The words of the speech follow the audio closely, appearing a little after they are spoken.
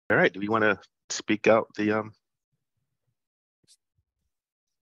All right, do we want to speak out the all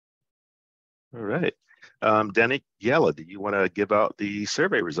right. Daniela, do you want to give out the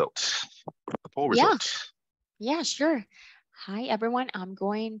survey results, the poll Yeah, results? yeah, sure. Hi, everyone. I'm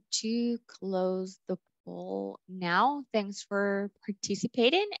going to close the poll now. Thanks for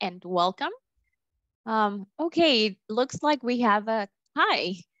participating and welcome. Okay, looks like we have a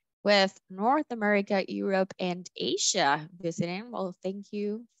tie with North America, Europe, and Asia visiting. Well, thank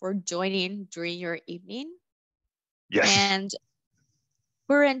you for joining during your evening. Yes. And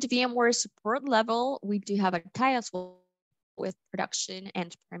current VMware support level, we do have a tie as well with production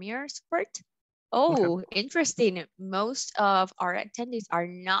and Premier support. Okay. Oh, interesting. Most of our attendees are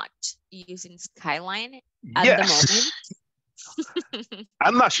not using Skyline at the moment. Yes.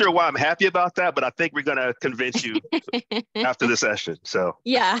 I'm not sure why I'm happy about that, but I think we're going to convince you after the session. So,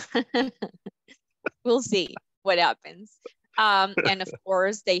 Yeah, we'll see what happens. And of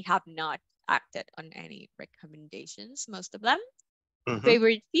course, they have not acted on any recommendations, most of them. mhm.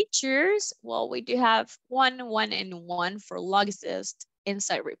 Favorite features, well, we do have one, and one for Logist,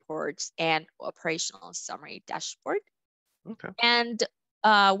 insight reports, and operational summary dashboard. Okay. And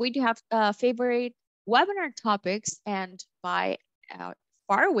we do have favorite webinar topics and by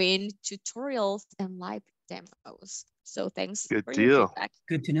Farwind tutorials and live demos. So thanks Good for your deal. feedback.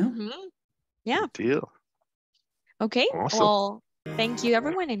 Good to know. Yeah. Good deal. Okay. Awesome. Well, thank you,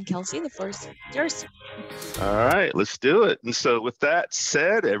 everyone. And Kelsey, the first yours. All right, let's do it. And so with that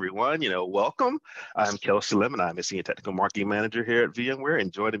said, everyone, welcome. I'm Kelsey Lemon. I'm a Senior Technical Marketing Manager here at VMware,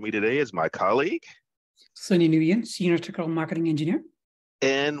 and joining me today is my colleague. Sunny Nguyen, Senior Technical Marketing Engineer.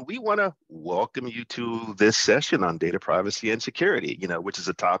 And we want to welcome you to this session on data privacy and security, which is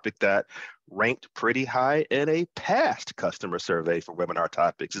a topic that ranked pretty high in a past customer survey for webinar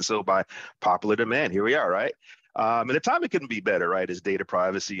topics. And so by popular demand, here we are, right? And the topic couldn't be better, right? As data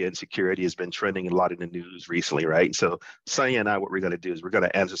privacy and security has been trending a lot in the news recently, right? So Sonia and I, what we're going to do is we're going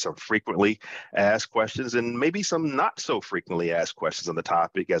to answer some frequently asked questions and maybe some not so frequently asked questions on the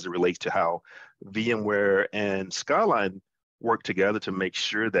topic as it relates to how VMware and Skyline work together to make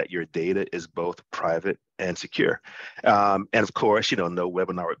sure that your data is both private and secure. And of course, no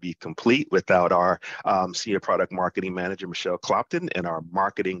webinar would be complete without our Senior Product Marketing Manager, Michelle Clopton, and our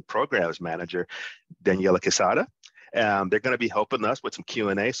Marketing Programs Manager, Daniela Quesada. They're going to be helping us with some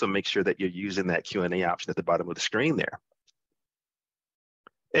Q&A, so make sure that you're using that Q&A option at the bottom of the screen there.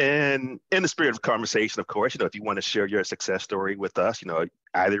 And in the spirit of conversation, of course, if you want to share your success story with us,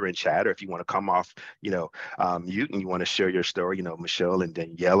 either in chat or if you want to come off, mute and you want to share your story, Michelle and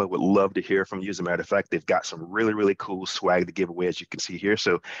Daniela would love to hear from you. As a matter of fact, they've got some really, really cool swag to give away, as you can see here.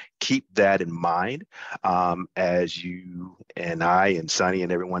 So keep that in mind as you and I and Sunny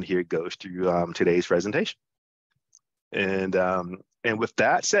and everyone here goes through today's presentation. And with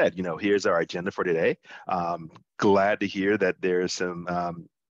that said, here's our agenda for today. Glad to hear that there's some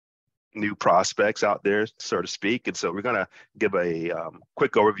new prospects out there, so to speak. And so we're going to give a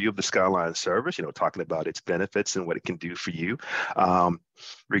quick overview of the Skyline service, talking about its benefits and what it can do for you.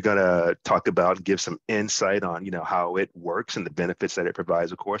 We're going to talk about and give some insight on, how it works and the benefits that it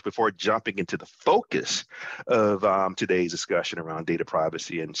provides, of course, before jumping into the focus of today's discussion around data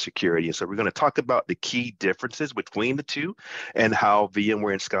privacy and security. And so we're going to talk about the key differences between the two and how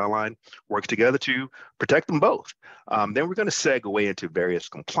VMware and Skyline works together to protect them both. Then we're going to segue into various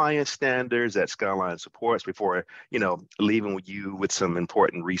compliance standards that Skyline supports before, leaving you with some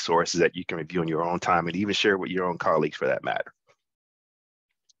important resources that you can review in your own time and even share with your own colleagues for that matter.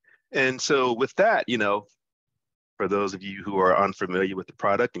 And so with that, for those of you who are unfamiliar with the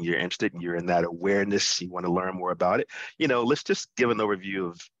product and you're interested and you're in that awareness, you want to learn more about it, let's just give an overview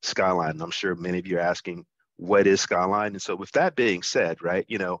of Skyline. I'm sure many of you are asking, what is Skyline? And so with that being said, right,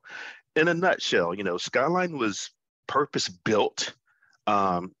 in a nutshell, Skyline was purpose-built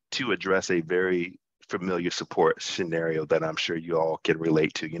to address a very familiar support scenario that I'm sure you all can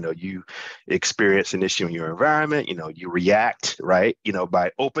relate to. You experience an issue in your environment, you react, right?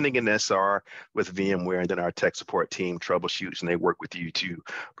 By opening an SR with VMware, and then our tech support team troubleshoots and they work with you to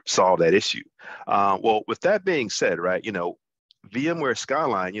solve that issue. Well, with that being said, right, VMware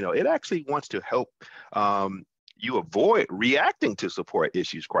Skyline, it actually wants to help you avoid reacting to support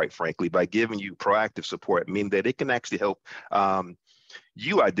issues, quite frankly, by giving you proactive support, meaning that it can actually help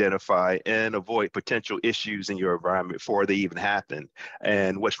you identify and avoid potential issues in your environment before they even happen.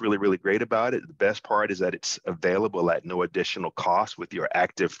 And what's really, really great about it, the best part is that it's available at no additional cost with your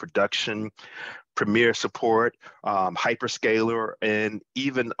active production, Premier support, hyperscaler, and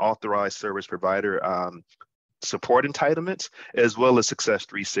even authorized service provider support entitlements, as well as Success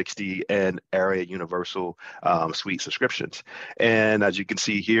 360 and Area Universal Suite subscriptions. And as you can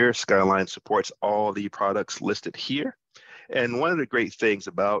see here, Skyline supports all the products listed here. And one of the great things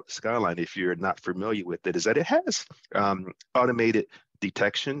about Skyline, if you're not familiar with it, is that it has automated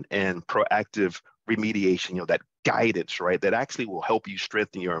detection and proactive remediation, that guidance, right, that actually will help you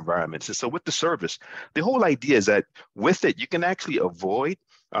strengthen your environments. And so with the service, the whole idea is that with it, you can actually avoid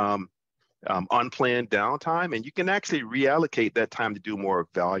unplanned downtime, and you can actually reallocate that time to do more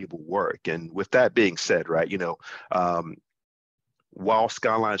valuable work. And with that being said, right, while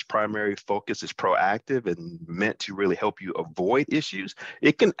Skyline's primary focus is proactive and meant to really help you avoid issues,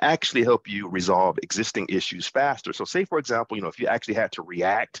 it can actually help you resolve existing issues faster. So say, for example, if you actually had to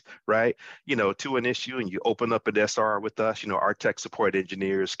react, right, to an issue and you open up an SR with us, our tech support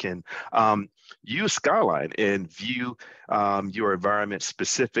engineers can use Skyline and view your environment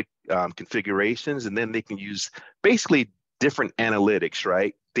specific configurations, and then they can use basically different analytics,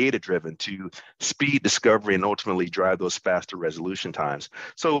 right? Data-driven to speed discovery and ultimately drive those faster resolution times.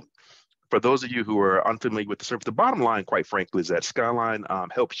 So for those of you who are unfamiliar with the service, the bottom line, quite frankly, is that Skyline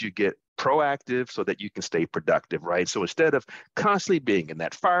helps you get proactive so that you can stay productive, right? So instead of constantly being in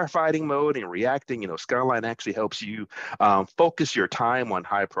that firefighting mode and reacting, Skyline actually helps you focus your time on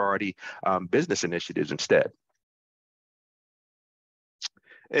high priority business initiatives instead.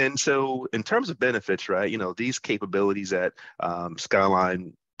 And so in terms of benefits, right, these capabilities that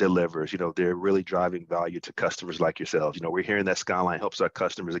Skyline delivers, they're really driving value to customers like yourselves. We're hearing that Skyline helps our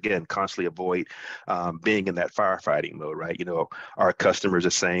customers, again, constantly avoid being in that firefighting mode, right? Our customers are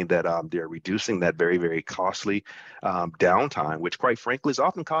saying that they're reducing that very, very costly downtime, which quite frankly is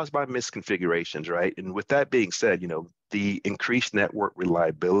often caused by misconfigurations, right? And with that being said, the increased network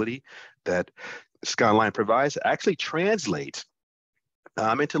reliability that Skyline provides actually translates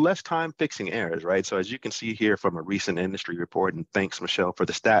into less time fixing errors, right? So as you can see here from a recent industry report, and thanks, Michelle, for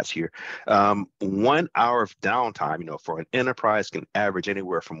the stats here, 1 hour of downtime, for an enterprise can average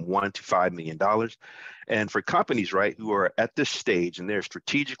anywhere from $1 to $5 million. And for companies, right, who are at this stage and they're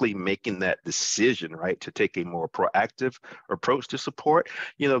strategically making that decision, right, to take a more proactive approach to support,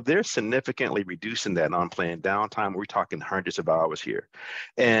 they're significantly reducing that unplanned downtime. We're talking hundreds of hours here.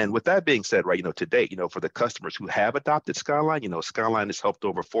 And with that being said, right, to date, for the customers who have adopted Skyline, Skyline has helped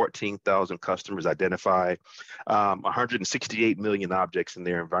over 14,000 customers identify 168 million objects in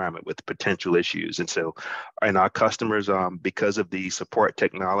their environment with potential issues. And so, and our customers, because of the support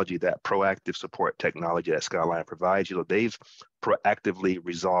technology, that proactive support technology that Skyline provides, they've proactively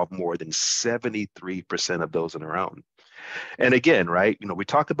resolved more than 73% of those on their own. And again, right, we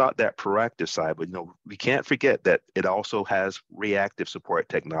talk about that proactive side, but, we can't forget that it also has reactive support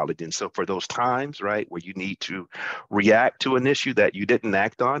technology. And so for those times, right, where you need to react to an issue that you didn't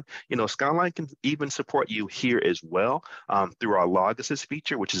act on, Skyline can even support you here as well through our log assist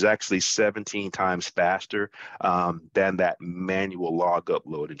feature, which is actually 17 times faster than that manual log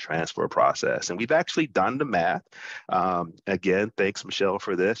upload and transfer process. And we've actually done the math. Again, thanks, Michelle,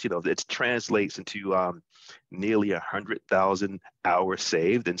 for this. It translates into nearly 100,000 hours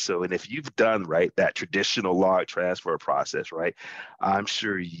saved. And if you've done, right, that traditional log transfer process, right, I'm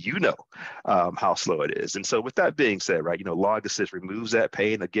sure how slow it is. And so with that being said, right, log assist removes that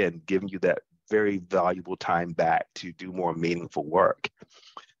pain, again, giving you that very valuable time back to do more meaningful work.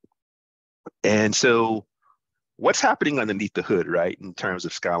 And so what's happening underneath the hood, right, in terms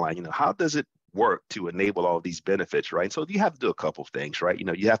of Skyline? How does it work to enable all these benefits, right? So you have to do a couple of things, right?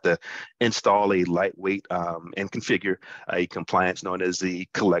 You have to install a lightweight and configure a compliance known as the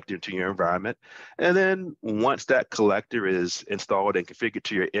collector to your environment. And then once that collector is installed and configured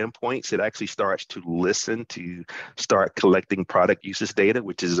to your endpoints, it actually starts to listen to start collecting product usage data,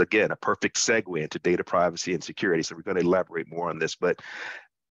 which is, again, a perfect segue into data privacy and security. So we're going to elaborate more on this, but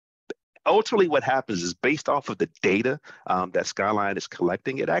ultimately, what happens is based off of the data that Skyline is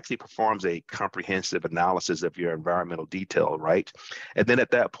collecting, it actually performs a comprehensive analysis of your environmental detail, right? And then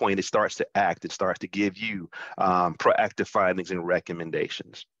at that point, it starts to act. It starts to give you proactive findings and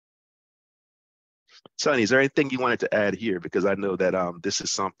recommendations. Sonny, is there anything you wanted to add here? Because I know that this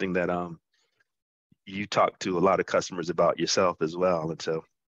is something that you talk to a lot of customers about yourself as well. And so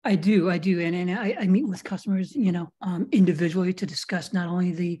I do, and I meet with customers, individually to discuss not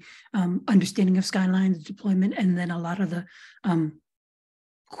only the understanding of Skyline, the deployment, and then a lot of the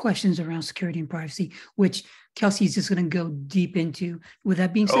questions around security and privacy, which Kelsey is just going to go deep into. With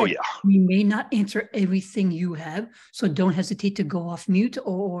that being said, we may not answer everything you have, so don't hesitate to go off mute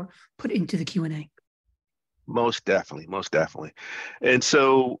or put it into the Q&A. Most definitely. And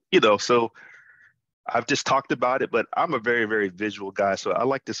so, so I've just talked about it, but I'm a very, very visual guy. So I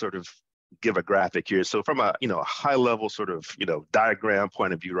like to sort of give a graphic here. So from a, high level sort of, diagram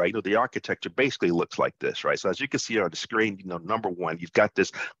point of view, right, the architecture basically looks like this, right? So as you can see on the screen, number one, you've got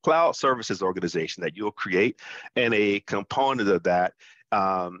this cloud services organization that you'll create, and a component of that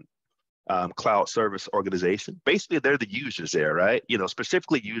cloud service organization. Basically, they're the users there, right?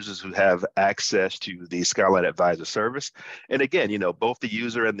 Specifically users who have access to the Skyline Advisor service. And again, both the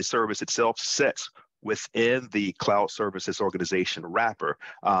user and the service itself sets within the cloud services organization wrapper,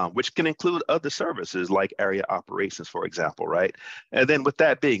 which can include other services like area operations, for example, right? And then with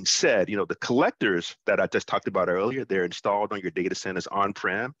that being said, the collectors that I just talked about earlier, they're installed on your data centers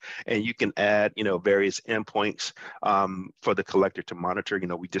on-prem, and you can add, various endpoints for the collector to monitor.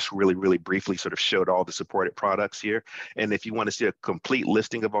 We just really briefly sort of showed all the supported products here. And if you want to see a complete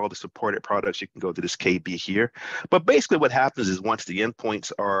listing of all the supported products, you can go to this KB here. But basically what happens is once the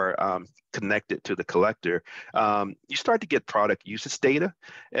endpoints are connected to the collector, you start to get product usage data,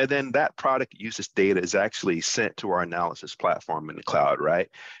 and then that product usage data is actually sent to our analysis platform in the cloud, right?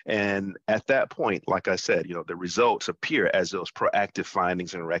 And at that point, like I said, the results appear as those proactive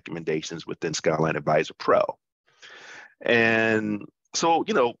findings and recommendations within Skyline Advisor Pro. And so,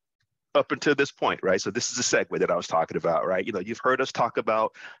 up until this point, right? So this is a segue that I was talking about, right? You've heard us talk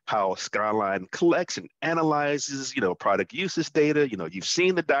about how Skyline collects and analyzes, product usage data. You've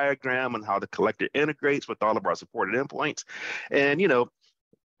seen the diagram on how the collector integrates with all of our supported endpoints. And,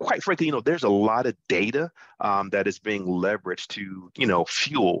 quite frankly, there's a lot of data that is being leveraged to,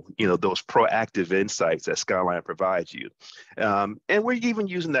 fuel, those proactive insights that Skyline provides you. And we're even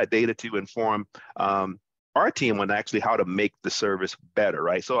using that data to inform our team on actually how to make the service better,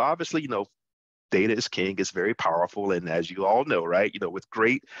 right? So obviously, data is king, it's very powerful. And as you all know, right, with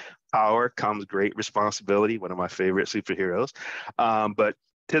great power comes great responsibility, one of my favorite superheroes. But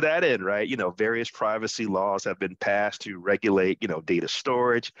to that end, right, various privacy laws have been passed to regulate, data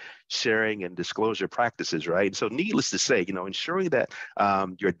storage, sharing, and disclosure practices, right? And so needless to say, ensuring that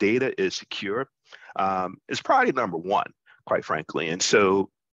your data is secure is probably number one, quite frankly. And so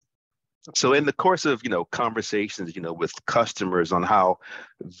in the course of, conversations, with customers on how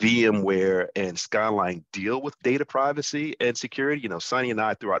VMware and Skyline deal with data privacy and security, Sunny and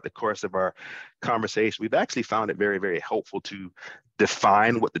I, throughout the course of our conversation, we've actually found it very, very helpful to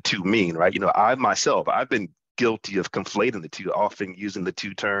define what the two mean, right? I've been guilty of conflating the two, often using the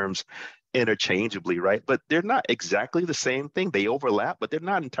two terms interchangeably, right? But they're not exactly the same thing. They overlap, but they're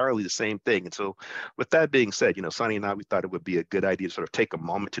not entirely the same thing. And so with that being said, Sunny and I, we thought it would be a good idea to sort of take a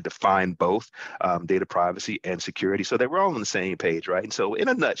moment to define both data privacy and security so that we're all on the same page, right? And so in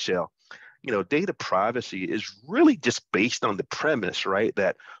a nutshell, data privacy is really just based on the premise, right,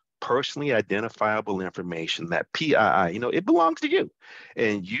 that personally identifiable information, that PII, it belongs to you.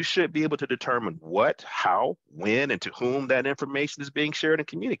 And you should be able to determine what, how, when, and to whom that information is being shared and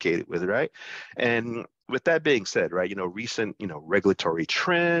communicated with, right? And with that being said, right, recent, regulatory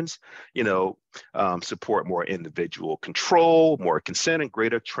trends, support more individual control, more consent, and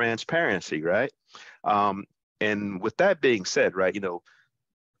greater transparency, right? And with that being said, right,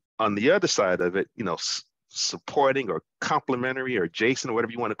 on the other side of it, supporting or complementary or adjacent or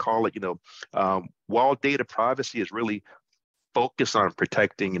whatever you want to call it, while data privacy is really focused on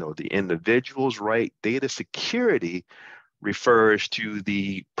protecting, the individual's right, data security refers to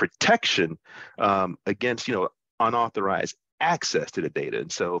the protection against, unauthorized access to the data.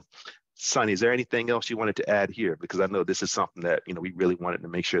 And so, Sunny, is there anything else you wanted to add here? Because I know this is something that, we really wanted to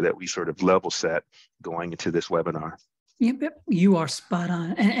make sure that we sort of level set going into this webinar. Yep, you are spot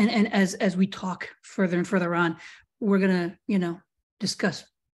on. And as we talk further and further on, we're gonna, discuss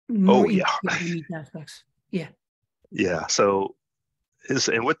more these aspects. Yeah. Yeah. So,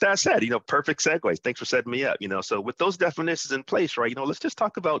 and with that said, perfect segue. Thanks for setting me up. So with those definitions in place, right, let's just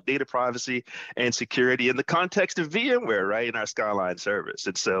talk about data privacy and security in the context of VMware, right, in our Skyline service.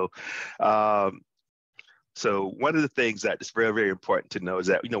 And so, so one of the things that is very, very important to know is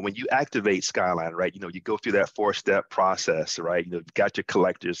that, when you activate Skyline, right, you go through that 4-step process, right? You've got your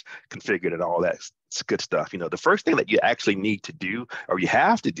collectors configured and all that good stuff. The first thing that you actually need to do, or you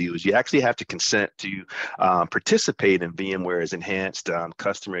have to do, is you actually have to consent to participate in VMware's Enhanced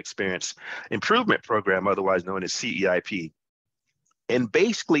Customer Experience Improvement Program, otherwise known as CEIP. And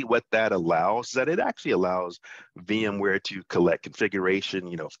basically what that allows is that it actually allows VMware to collect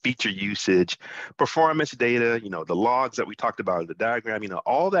configuration, feature usage, performance data, the logs that we talked about in the diagram,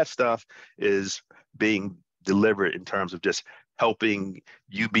 all that stuff is being delivered in terms of just helping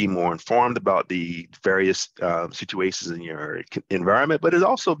you be more informed about the various situations in your environment, but it's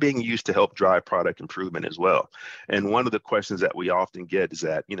also being used to help drive product improvement as well. And one of the questions that we often get is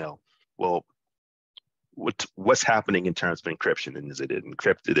that, well, what's happening in terms of encryption, and is it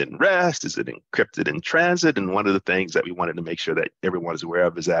encrypted in rest? Is it encrypted in transit? And one of the things that we wanted to make sure that everyone is aware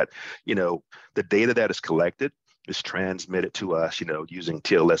of is that, the data that is collected is transmitted to us, using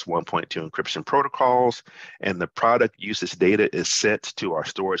TLS 1.2 encryption protocols, and the product usage data is sent to our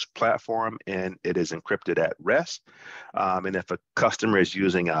storage platform, and it is encrypted at rest. And if a customer is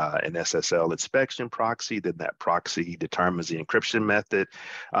using an SSL inspection proxy, then that proxy determines the encryption method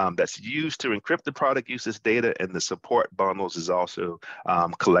that's used to encrypt the product usage data, and the support bundles is also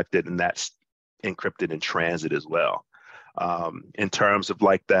collected, and that's encrypted in transit as well. In terms of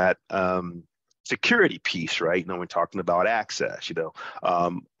like that security piece, right? We're talking about access,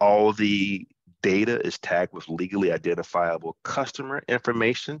 all the data is tagged with legally identifiable customer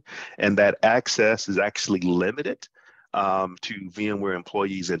information, and that access is actually limited to VMware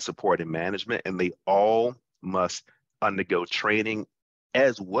employees and support and management, and they all must undergo training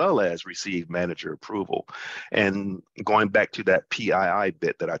as well as receive manager approval. And going back to that PII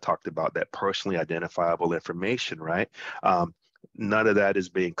bit that I talked about, that personally identifiable information, right? None of that is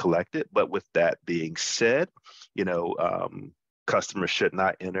being collected. But with that being said, customers should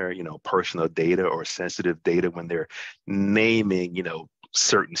not enter, personal data or sensitive data when they're naming,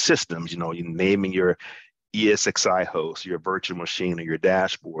 certain systems. You're naming your ESXi host, your virtual machine, or your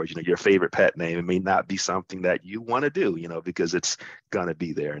dashboard, your favorite pet name. It may not be something that you want to do, because it's going to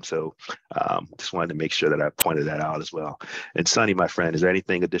be there. And so just wanted to make sure that I pointed that out as well. And Sonny, my friend, is there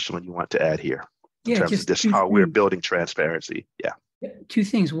anything additional you want to add here in terms of just how we're building transparency? Yeah. Two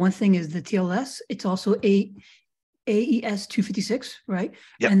things. One thing is the TLS. It's also AES 256, right?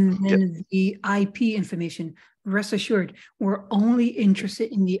 Yep. And then the IP information. Rest assured, we're only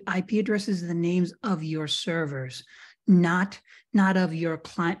interested in the IP addresses, the names of your servers, not of your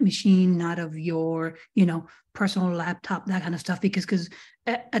client machine, not of your, personal laptop, that kind of stuff. Because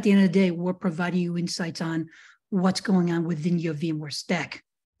at the end of the day, we're providing you insights on what's going on within your VMware stack,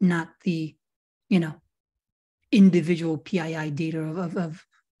 not the, individual PII data of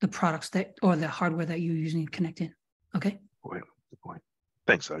the products that, or the hardware that you're using to connect in. Okay. Good point.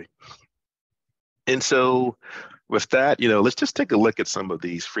 Thanks, Sonny. And so with that, let's just take a look at some of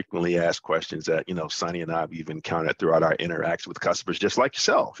these frequently asked questions that, Sonny and I have even encountered throughout our interaction with customers, just like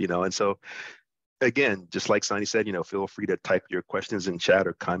yourself, and so again, just like Sonny said, feel free to type your questions in chat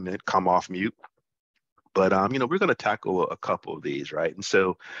or comment, come off mute. But, we're going to tackle a couple of these, right? And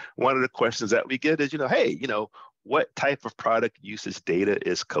so one of the questions that we get is, hey, what type of product usage data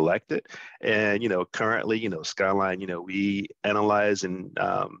is collected? And, currently, Skyline, we analyze and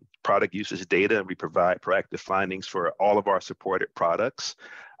product usage data, and we provide proactive findings for all of our supported products.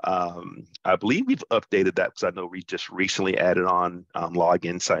 I believe we've updated that because I know we just recently added on Log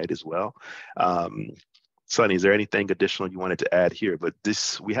Insight as well. Sonny, is there anything additional you wanted to add here? But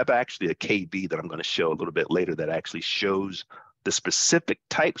we have actually a KB that I'm going to show a little bit later that actually shows the specific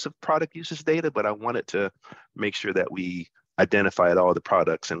types of product usage data, but I wanted to make sure that we identified all the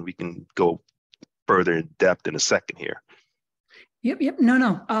products, and we can go further in depth in a second here. Yep.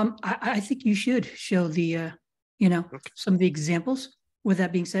 No. I think you should show the, some of the examples. With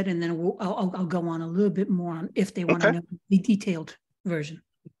that being said, and then I'll go on a little bit more on if they want to know the detailed version.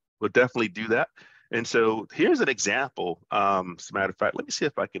 We'll definitely do that. And so here's an example. As a matter of fact, let me see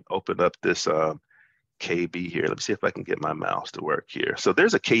if I can open up this KB here. Let me see if I can get my mouse to work here. So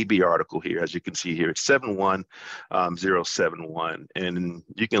there's a KB article here, as you can see here. It's 71071, and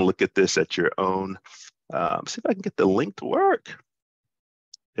you can look at this at your own. See if I can get the link to work.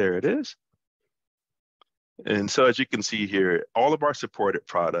 There it is. And so as you can see here, all of our supported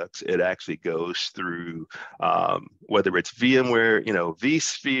products, it actually goes through whether it's VMware,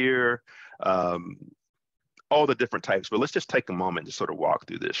 vSphere, all the different types. But let's just take a moment to sort of walk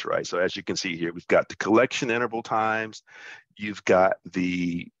through this, right? So as you can see here, we've got the collection interval times, you've got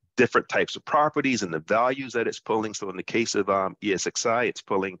the different types of properties and the values that it's pulling. So in the case of ESXi, it's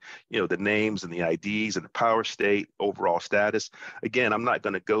pulling, the names and the IDs and the power state, overall status. Again, I'm not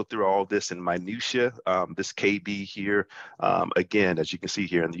going to go through all this in minutia. This KB here, again, as you can see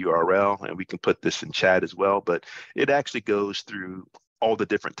here in the URL, and we can put this in chat as well, but it actually goes through all the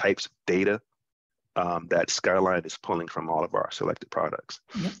different types of data that Skyline is pulling from all of our selected products.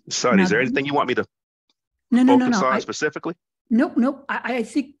 Yep. Sonny, is there anything you want me to focus on specifically? Nope. I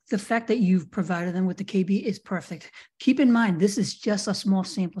think the fact that you've provided them with the KB is perfect. Keep in mind, this is just a small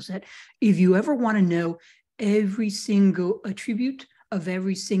sample set. If you ever want to know every single attribute of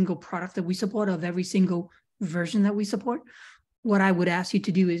every single product that we support, of every single version that we support, what I would ask you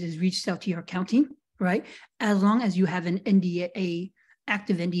to do is reach out to your account team, right? As long as you have an NDA,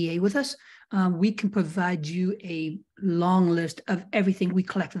 active NDA with us, we can provide you a long list of everything we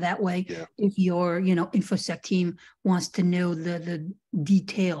collect that way. Yeah. If your, InfoSec team wants to know the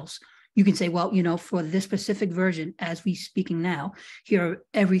details, you can say, well, for this specific version, as we speaking now, here are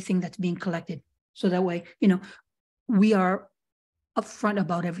everything that's being collected. So that way, we are upfront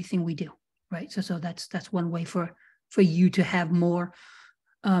about everything we do, right? So that's one way for you to have more,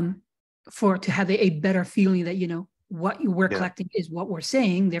 to have a better feeling that, what we're collecting is what we're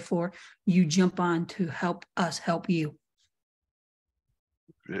saying. Therefore, you jump on to help us help you.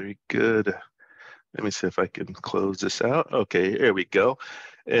 Very good. Let me see if I can close this out. Okay, there we go.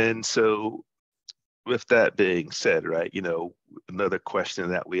 And so with that being said, right, another question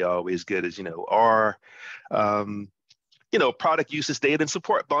that we always get is, are, product usage data and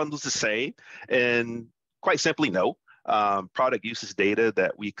support bundles the same? And quite simply, no. Product usage data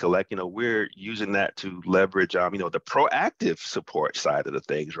that we collect, we're using that to leverage, the proactive support side of the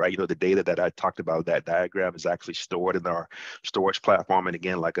things, right? The data that I talked about, that diagram is actually stored in our storage platform. And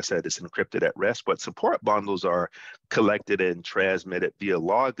again, like I said, it's encrypted at rest, but support bundles are collected and transmitted via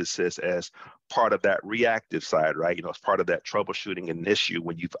log assist as part of that reactive side, right? It's part of that troubleshooting an issue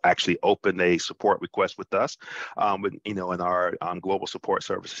when you've actually opened a support request with us. In our global support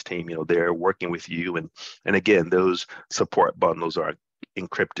services team, they're working with you. And again, those support bundles are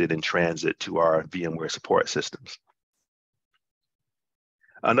encrypted in transit to our VMware support systems.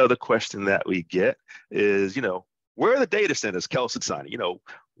 Another question that we get is, where are the data centers, Kelsey and Sonny?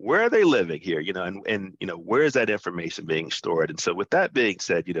 Where are they living here? And where is that information being stored? And so with that being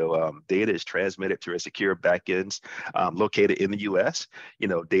said, data is transmitted through a secure backends located in the US.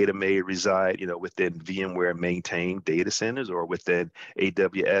 Data may reside, within VMware maintained data centers or within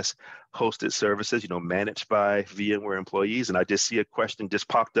AWS hosted services, managed by VMware employees. And I just see a question just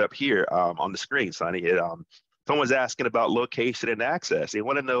popped up here on the screen, Sonny. Someone's asking about location and access. They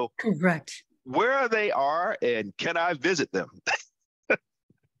want to know Correct. Where they are and can I visit them?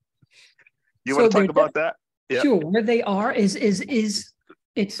 You want to talk about that? Yeah. Sure. Where they are is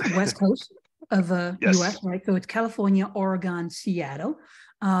it's West Coast of yes. US, right? So it's California, Oregon, Seattle.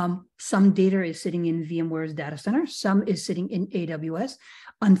 Some data is sitting in VMware's data center. Some is sitting in AWS.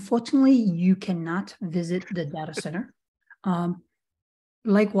 Unfortunately, you cannot visit the data center.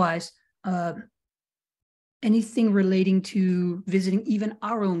 Likewise, anything relating to visiting even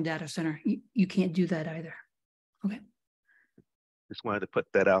our own data center, you can't do that either. Okay. Just wanted to put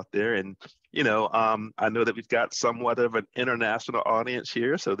that out there. And, I know that we've got somewhat of an international audience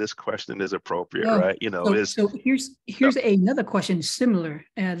here, so this question is appropriate, right? So here's another question similar.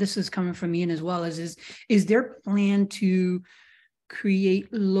 This is coming from Ian as well. Is there plan to create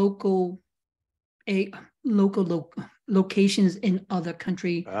local locations in other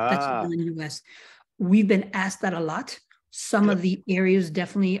countries that's not in the US? We've been asked that a lot. Some of the areas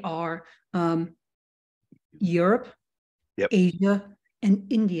definitely are Europe, Asia, and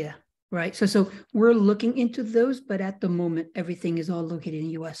India, right? So we're looking into those, but at the moment, everything is all located in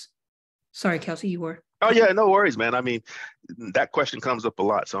the US. Sorry, Kelsey, you were. Oh yeah, no worries, man. I mean, that question comes up a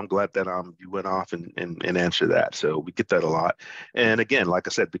lot, so I'm glad that you went off and answered that. So we get that a lot. And again, like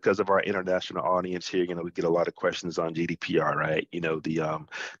I said, because of our international audience here, we get a lot of questions on GDPR, right? The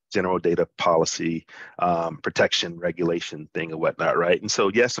general data policy protection regulation thing and whatnot, right? And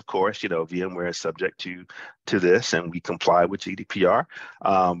so yes, of course, VMware is subject to this, and we comply with GDPR.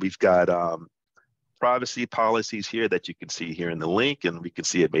 We've got privacy policies here that you can see here in the link, and we can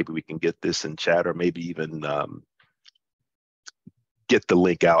see it. Maybe we can get this in chat, or maybe even get the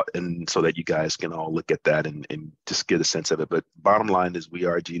link out, and so that you guys can all look at that and just get a sense of it. But bottom line is we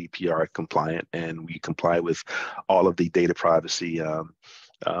are GDPR compliant, and we comply with all of the data privacy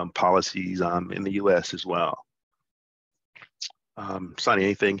policies in the US as well. Sonny,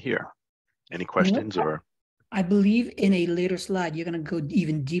 anything here? Any questions or? I believe in a later slide, you're going to go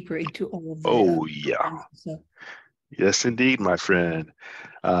even deeper into all of the. Oh, yeah. Yes, indeed, my friend.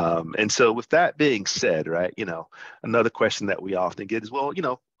 And so with that being said, right, another question that we often get is, well,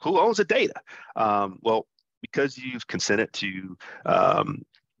 who owns the data? Well, because you've consented to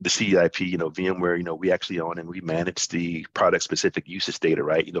the CIP, VMware, we actually own and we manage the product specific usage data,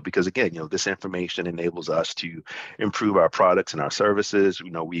 right? Because again, this information enables us to improve our products and our services.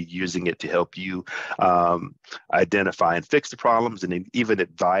 We're using it to help you identify and fix the problems, and then even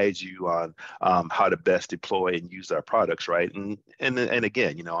advise you on how to best deploy and use our products, right? And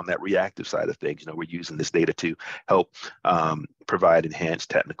again, on that reactive side of things, we're using this data to help provide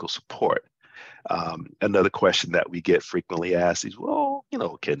enhanced technical support. Another question that we get frequently asked is, well,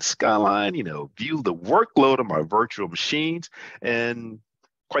 can Skyline, view the workload of my virtual machines? And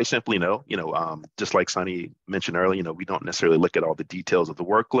quite simply, no. Just like Sunny mentioned earlier, we don't necessarily look at all the details of the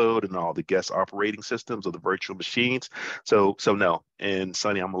workload and all the guest operating systems of the virtual machines. So no. And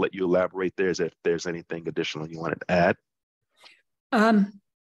Sunny, I'm gonna let you elaborate there if there's anything additional you wanted to add.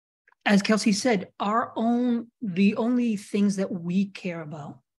 As Kelsey said, the only things that we care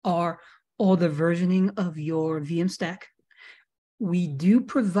about are all the versioning of your VM stack. We do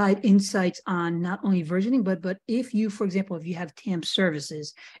provide insights on not only versioning, but if you, for example, if you have TAM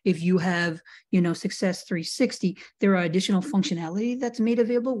services, if you have, Success 360, there are additional functionality that's made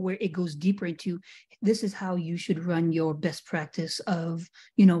available where it goes deeper into, this is how you should run your best practice of,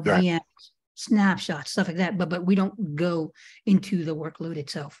 Right. VM snapshots, stuff like that. But we don't go into the workload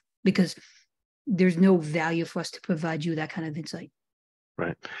itself because there's no value for us to provide you that kind of insight.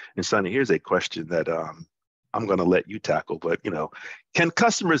 Right. And Sonny, here's a question that I'm going to let you tackle, but can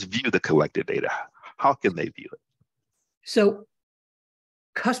customers view the collected data? How can they view it? So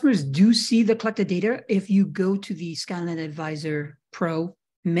customers do see the collected data. If you go to the Skyline Advisor Pro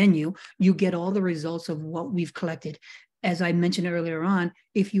menu, you get all the results of what we've collected. As I mentioned earlier on,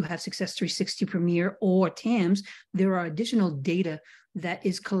 if you have Success 360 Premier or TAMs, there are additional data that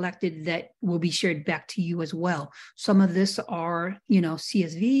is collected that will be shared back to you as well. Some of this are,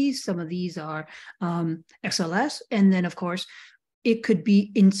 CSVs, some of these are XLS, and then of course, it could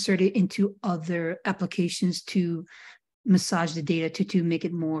be inserted into other applications to massage the data to make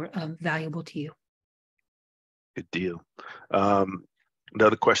it more valuable to you. Good deal.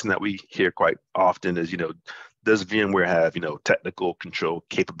 Another question that we hear quite often is, does VMware have, technical control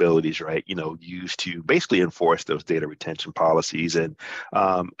capabilities, right? Used to basically enforce those data retention policies. And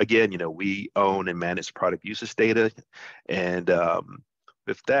again, we own and manage product usage data. And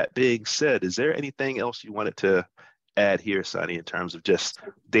with that being said, is there anything else you wanted to add here, Sonny, in terms of just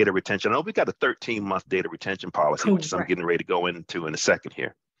data retention? I know we got a 13-month data retention policy, Correct. which is I'm getting ready to go into in a second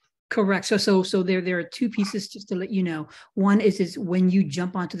here. Correct. So there are two pieces just to let you know. One is when you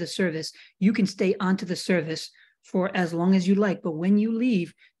jump onto the service, you can stay onto the service for as long as you like. But when you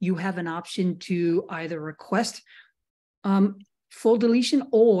leave, you have an option to either request full deletion,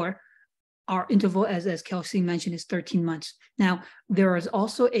 or our interval, as Kelsey mentioned, is 13 months. Now, there is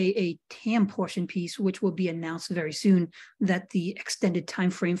also a TAM portion piece, which will be announced very soon, that the extended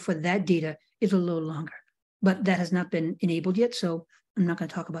time frame for that data is a little longer. But that has not been enabled yet, so I'm not going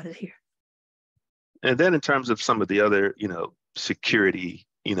to talk about it here. And then in terms of some of the other, security,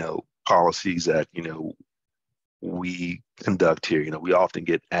 policies that, we conduct here, we often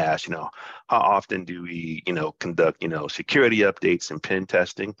get asked, how often do we, conduct, security updates and pen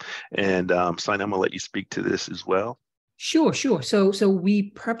testing? And Sonny, I'm going to let you speak to this as well. Sure. So we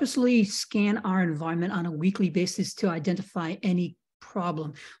purposely scan our environment on a weekly basis to identify any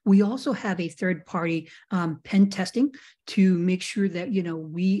problem. We also have a third-party pen testing to make sure that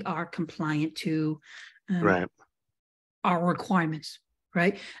we are compliant to our requirements.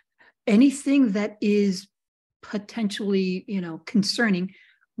 Right. Anything that is potentially concerning,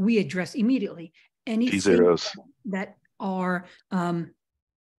 we address immediately. Anything that are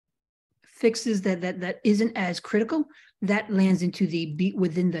fixes that isn't as critical, that lands into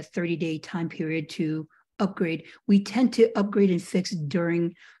within the 30-day time period to upgrade. We tend to upgrade and fix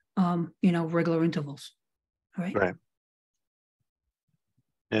during, regular intervals. All right. Right.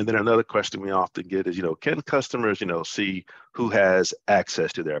 And then another question we often get is, can customers, see who has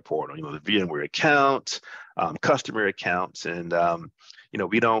access to their portal? The VMware accounts, customer accounts, and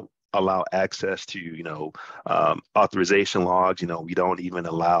we don't allow access to, authorization logs. We don't even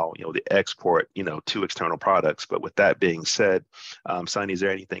allow, the export, to external products. But with that being said, Sonny, is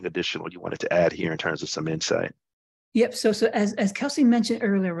there anything additional you wanted to add here in terms of some insight? Yep. So as Kelsey mentioned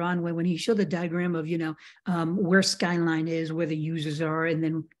earlier on, when he showed the diagram of, where Skyline is, where the users are, and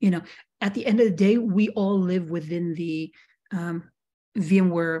then, at the end of the day, we all live within the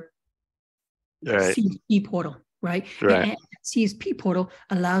VMware CSP portal, right? And CSP portal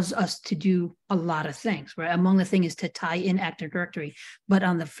allows us to do a lot of things, right? Among the things is to tie in Active Directory. But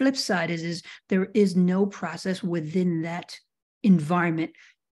on the flip side is there is no process within that environment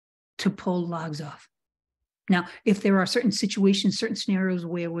to pull logs off. Now, if there are certain situations, certain scenarios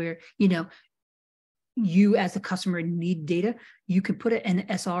where you as a customer need data, you can put an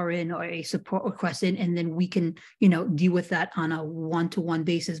SR in or a support request in, and then we can, deal with that on a one-to-one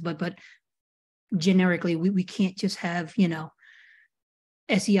basis. But generically, we can't just have,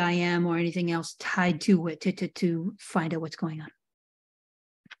 SEIM or anything else tied to it to find out what's going on.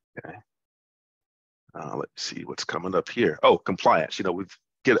 Okay. Let's see what's coming up here. Oh, compliance. We've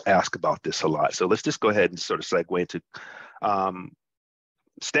get asked about this a lot. So let's just go ahead and sort of segue into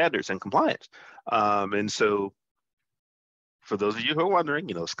standards and compliance. And so for those of you who are wondering,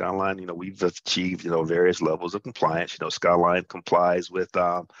 Skyline, we've achieved, various levels of compliance. Skyline complies with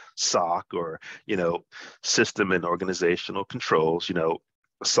SOC or, system and organizational controls.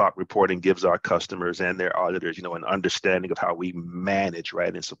 SOC reporting gives our customers and their auditors, an understanding of how we manage,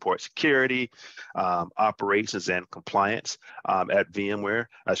 right, and support security, operations, and compliance at VMware.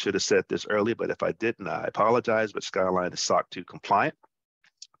 I should have said this earlier, but if I didn't, I apologize, but Skyline is SOC 2 compliant.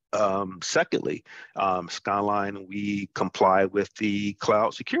 Secondly, Skyline, we comply with the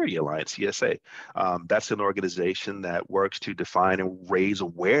Cloud Security Alliance, CSA. That's an organization that works to define and raise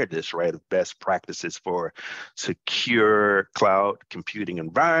awareness, right, of best practices for secure cloud computing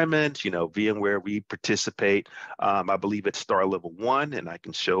environments. VMware, we participate, I believe it's star level 1, and I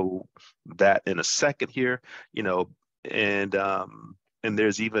can show that in a second here, and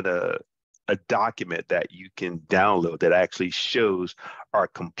there's even a document that you can download that actually shows our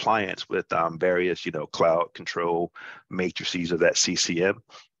compliance with various, cloud control matrices of that CCM.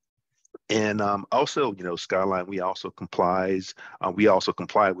 And also, Skyline, we also comply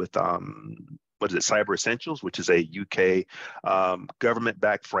with Cyber Essentials, which is a UK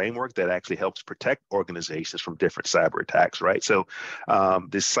government-backed framework that actually helps protect organizations from different cyber attacks, right? So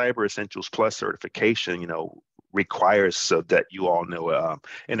this Cyber Essentials Plus certification, requires, so that you all know,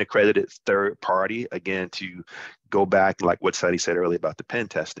 an accredited third party, again, to go back, like what Sunny said earlier about the pen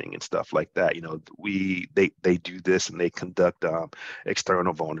testing and stuff like that. They do this, and they conduct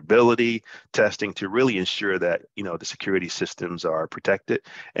external vulnerability testing to really ensure that, the security systems are protected.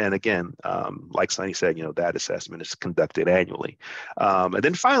 And again, like Sunny said, that assessment is conducted annually. And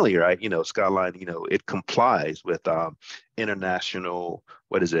then finally, right, Skyline, it complies with international,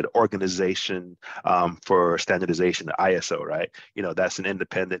 organization for standardization, ISO, right? That's an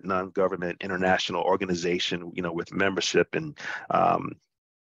independent, non-government international organization, with membership and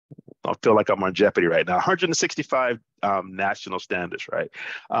I feel like I'm on Jeopardy right now, 165 national standards, right?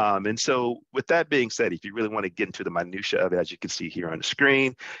 And so with that being said, if you really want to get into the minutia of it, as you can see here on the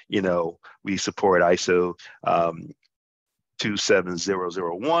screen, we support ISO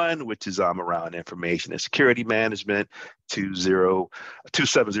 27001, which is around information and security management,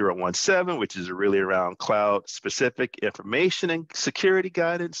 27017, which is really around cloud specific information and security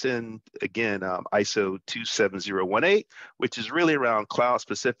guidance. And again, ISO 27018, which is really around cloud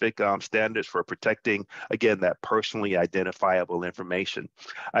specific standards for protecting, again, that personally identifiable information.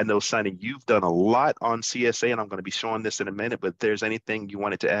 I know, Sunny, you've done a lot on CSA, and I'm going to be showing this in a minute, but if there's anything you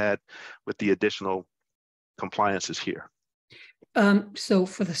wanted to add with the additional compliances here. So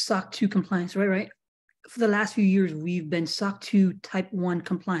for the SOC 2 compliance, right? For the last few years, we've been SOC 2 type 1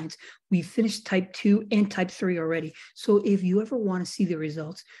 compliance. We've finished type 2 and type 3 already. So if you ever want to see the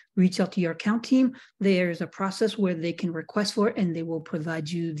results, reach out to your account team. There's a process where they can request for it, and they will provide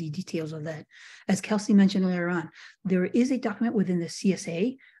you the details of that. As Kelsey mentioned earlier on, there is a document within the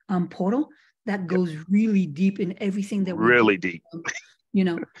CSA portal that goes really deep in everything that we do. Really deep.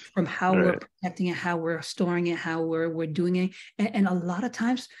 From how we're protecting it, how we're storing it, how we're doing it. And a lot of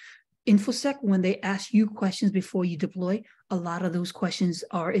times, InfoSec, when they ask you questions before you deploy, a lot of those questions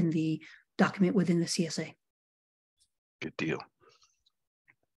are in the document within the CSA. Good deal.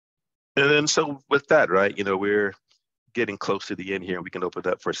 And then so with that, right, we're getting close to the end here, and we can open it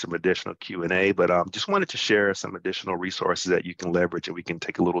up for some additional Q&A, but just wanted to share some additional resources that you can leverage, and we can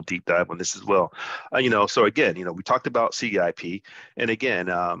take a little deep dive on this as well. So again, we talked about CIP, and again,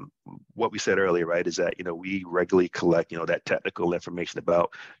 what we said earlier, right, is that, we regularly collect, that technical information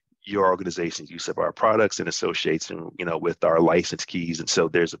about your organization's use of our products and association, with our license keys. And so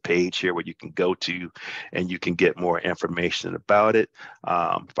there's a page here where you can go to, and you can get more information about it.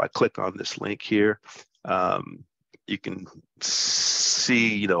 If I click on this link here, you can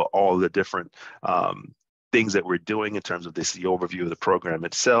see, all the different things that we're doing in terms of the overview of the program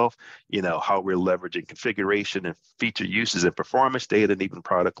itself, how we're leveraging configuration and feature uses and performance data, and even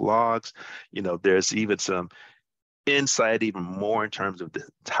product logs. There's even some insight, even more in terms of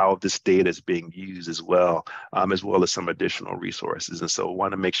how this data is being used as well as some additional resources. And so I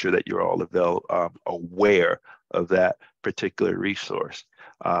want to make sure that you're all aware of that particular resource.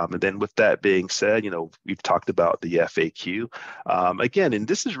 And then with that being said, we've talked about the FAQ. Again, and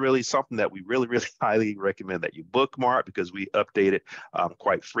this is really something that we really, really highly recommend that you bookmark, because we update it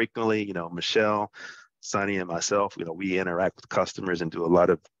quite frequently. Michelle, Sunny, and myself, we interact with customers and do a lot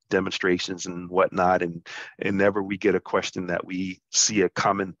of demonstrations and whatnot, and whenever we get a question that we see a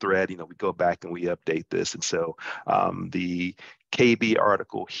common thread, we go back and we update this. And so the KB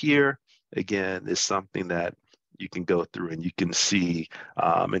article here, again, is something that you can go through and you can see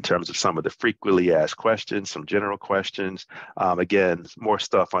in terms of some of the frequently asked questions, some general questions. Again, more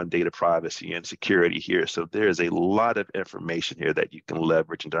stuff on data privacy and security here. So there's a lot of information here that you can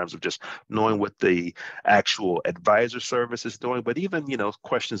leverage in terms of just knowing what the actual advisor service is doing, but even,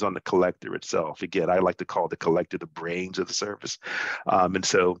 questions on the collector itself. Again, I like to call the collector the brains of the service. And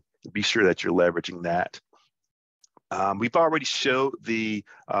so be sure that you're leveraging that. We've already showed the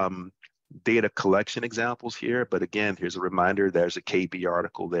data collection examples here, but again, here's a reminder, there's a KB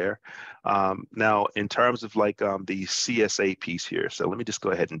article there. Now, in terms of like the CSA piece here, so let me just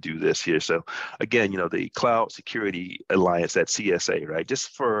go ahead and do this here. So again, the Cloud Security Alliance, that CSA, right? Just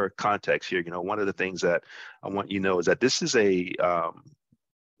for context here, one of the things that I want you to know is that this is a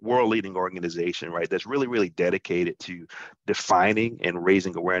world-leading organization, right, that's really, really dedicated to defining and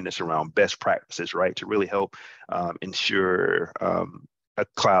raising awareness around best practices, right, to really help ensure a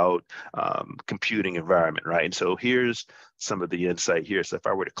cloud computing environment, right? And so here's some of the insight here. So if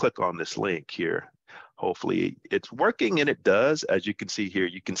I were to click on this link here, hopefully it's working, and it does. As you can see here,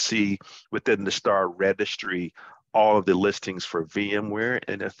 you can see within the STAR registry all of the listings for VMware.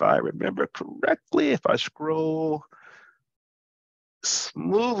 And if I remember correctly, if I scroll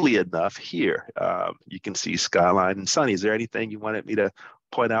smoothly enough here, you can see Skyline. And Sunny, is there anything you wanted me to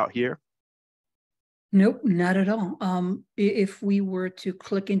point out here? Nope, not at all. If we were to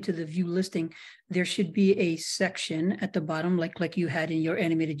click into the view listing, there should be a section at the bottom, like you had in your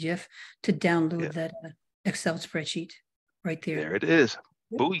animated GIF, to download that Excel spreadsheet right there. There it is.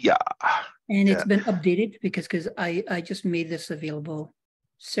 Booyah. And it's been updated because I just made this available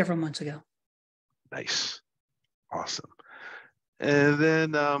several months ago. Nice. Awesome. And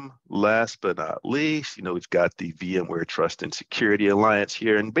then last but not least, we've got the VMware Trust and Security Alliance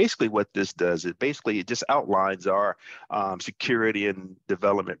here. And basically what this does is it just outlines our security and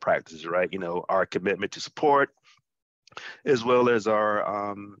development practices, right? Our commitment to support, as well as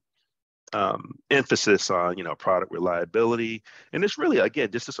our emphasis on, product reliability. And it's really,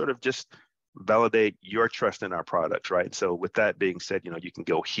 again, just to sort of just validate your trust in our products, right? So with that being said, you can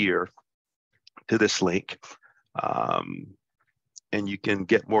go here to this link. And you can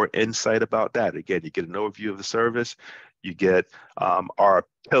get more insight about that. Again, you get an overview of the service. You get our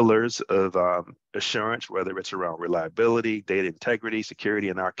pillars of assurance, whether it's around reliability, data integrity, security,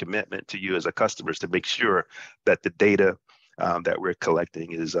 and our commitment to you as a customers to make sure that the data that we're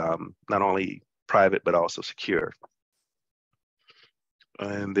collecting is not only private, but also secure.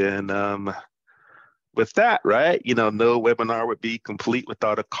 And then with that, right, no webinar would be complete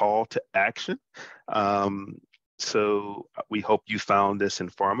without a call to action. So we hope you found this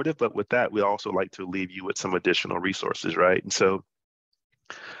informative, but with that, we also like to leave you with some additional resources, right? And so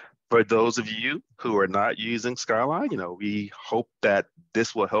for those of you who are not using Skyline, we hope that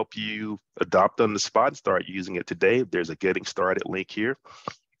this will help you adopt on the spot and start using it today. There's a getting started link here.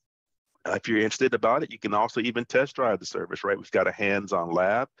 If you're interested about it, you can also even test drive the service, right? We've got a hands-on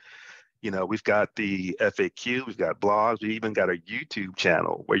lab. We've got the FAQ, we've got blogs, we even got a YouTube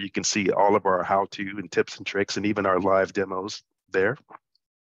channel where you can see all of our how-to and tips and tricks and even our live demos there.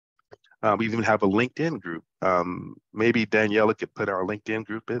 We even have a LinkedIn group. Maybe Daniela could put our LinkedIn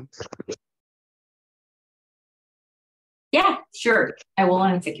group in. Yeah, sure. I will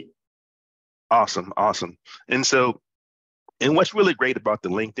in a second. Awesome. And what's really great about the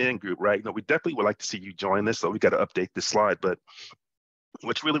LinkedIn group, right? We definitely would like to see you join this, so we got to update this slide, but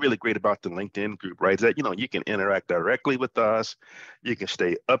what's really, really great about the LinkedIn group, right, is that, you can interact directly with us. You can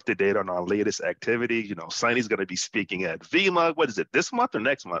stay up to date on our latest activities. Sunny's going to be speaking at VMUG. What is it, this month or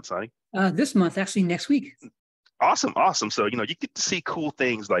next month, Sunny? This month, actually, next week. Awesome. So, you get to see cool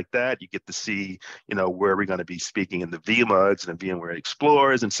things like that. You get to see, where we're going to be speaking in the VMUGs and the VMware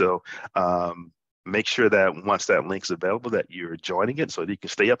Explorers. And so make sure that once that link's available that you're joining it so that you can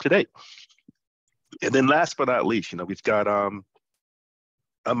stay up to date. And then last but not least, we've got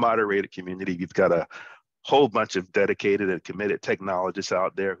a moderated community. We've got a whole bunch of dedicated and committed technologists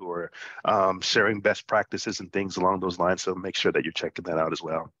out there who are sharing best practices and things along those lines. So make sure that you're checking that out as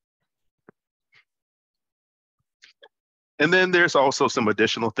well. And then there's also some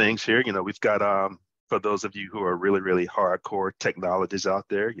additional things here. We've got, for those of you who are really, really hardcore technologists out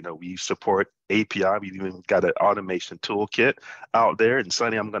there, we support API. We've even got an automation toolkit out there. And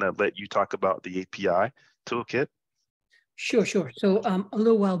Sunny, I'm going to let you talk about the API toolkit. Sure. So a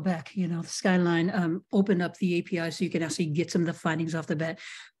little while back, Skyline opened up the API so you can actually get some of the findings off the bat.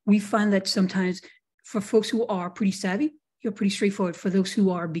 We find that sometimes for folks who are pretty savvy, pretty straightforward. For those who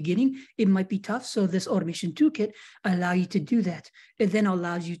are beginning, it might be tough. So this automation toolkit allows you to do that. It then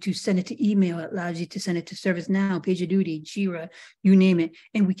allows you to send it to email. It allows you to send it to ServiceNow, PagerDuty, Jira, you name it.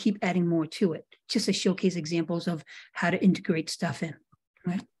 And we keep adding more to it, just to showcase examples of how to integrate stuff in.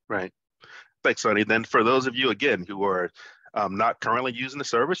 Right. Right. Thanks, Sonny. Then for those of you, again, who are not currently using the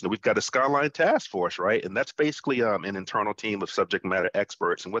service, we've got a Skyline task force, right? And that's basically an internal team of subject matter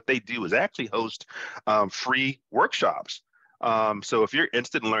experts. And what they do is actually host free workshops. So if you're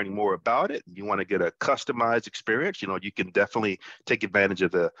interested in learning more about it, you want to get a customized experience, you can definitely take advantage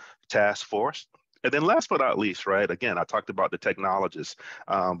of the task force. And then last but not least, right, again, I talked about the technologists.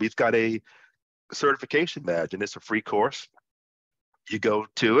 We've got a certification badge, and it's a free course. You go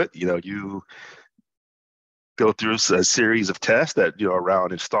to it, you go through a series of tests that,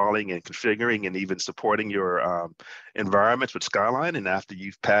 around installing and configuring and even supporting your environments with Skyline. And after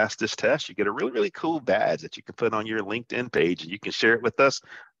you've passed this test, you get a really, really cool badge that you can put on your LinkedIn page, and you can share it with us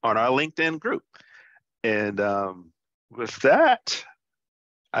on our LinkedIn group. And with that,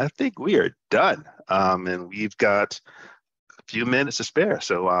 I think we are done. And we've got few minutes to spare.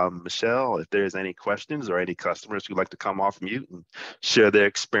 So Michelle, if there's any questions or any customers who'd like to come off mute and share their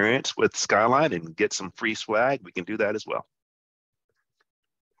experience with Skyline and get some free swag, we can do that as well.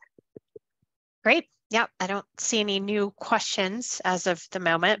 Great. Yeah, I don't see any new questions as of the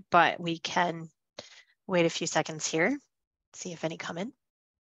moment, but we can wait a few seconds here, see if any come in.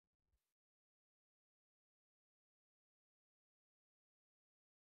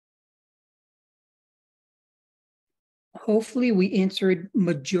 Hopefully we answered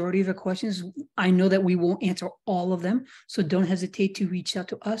majority of the questions. I know that we won't answer all of them, so don't hesitate to reach out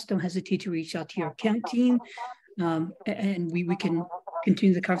to us. Don't hesitate to reach out to your account team, and we can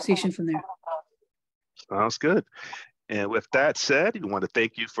continue the conversation from there. Sounds good. And with that said, we want to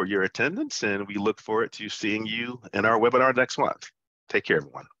thank you for your attendance, and we look forward to seeing you in our webinar next month. Take care,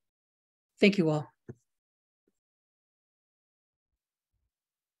 everyone. Thank you all.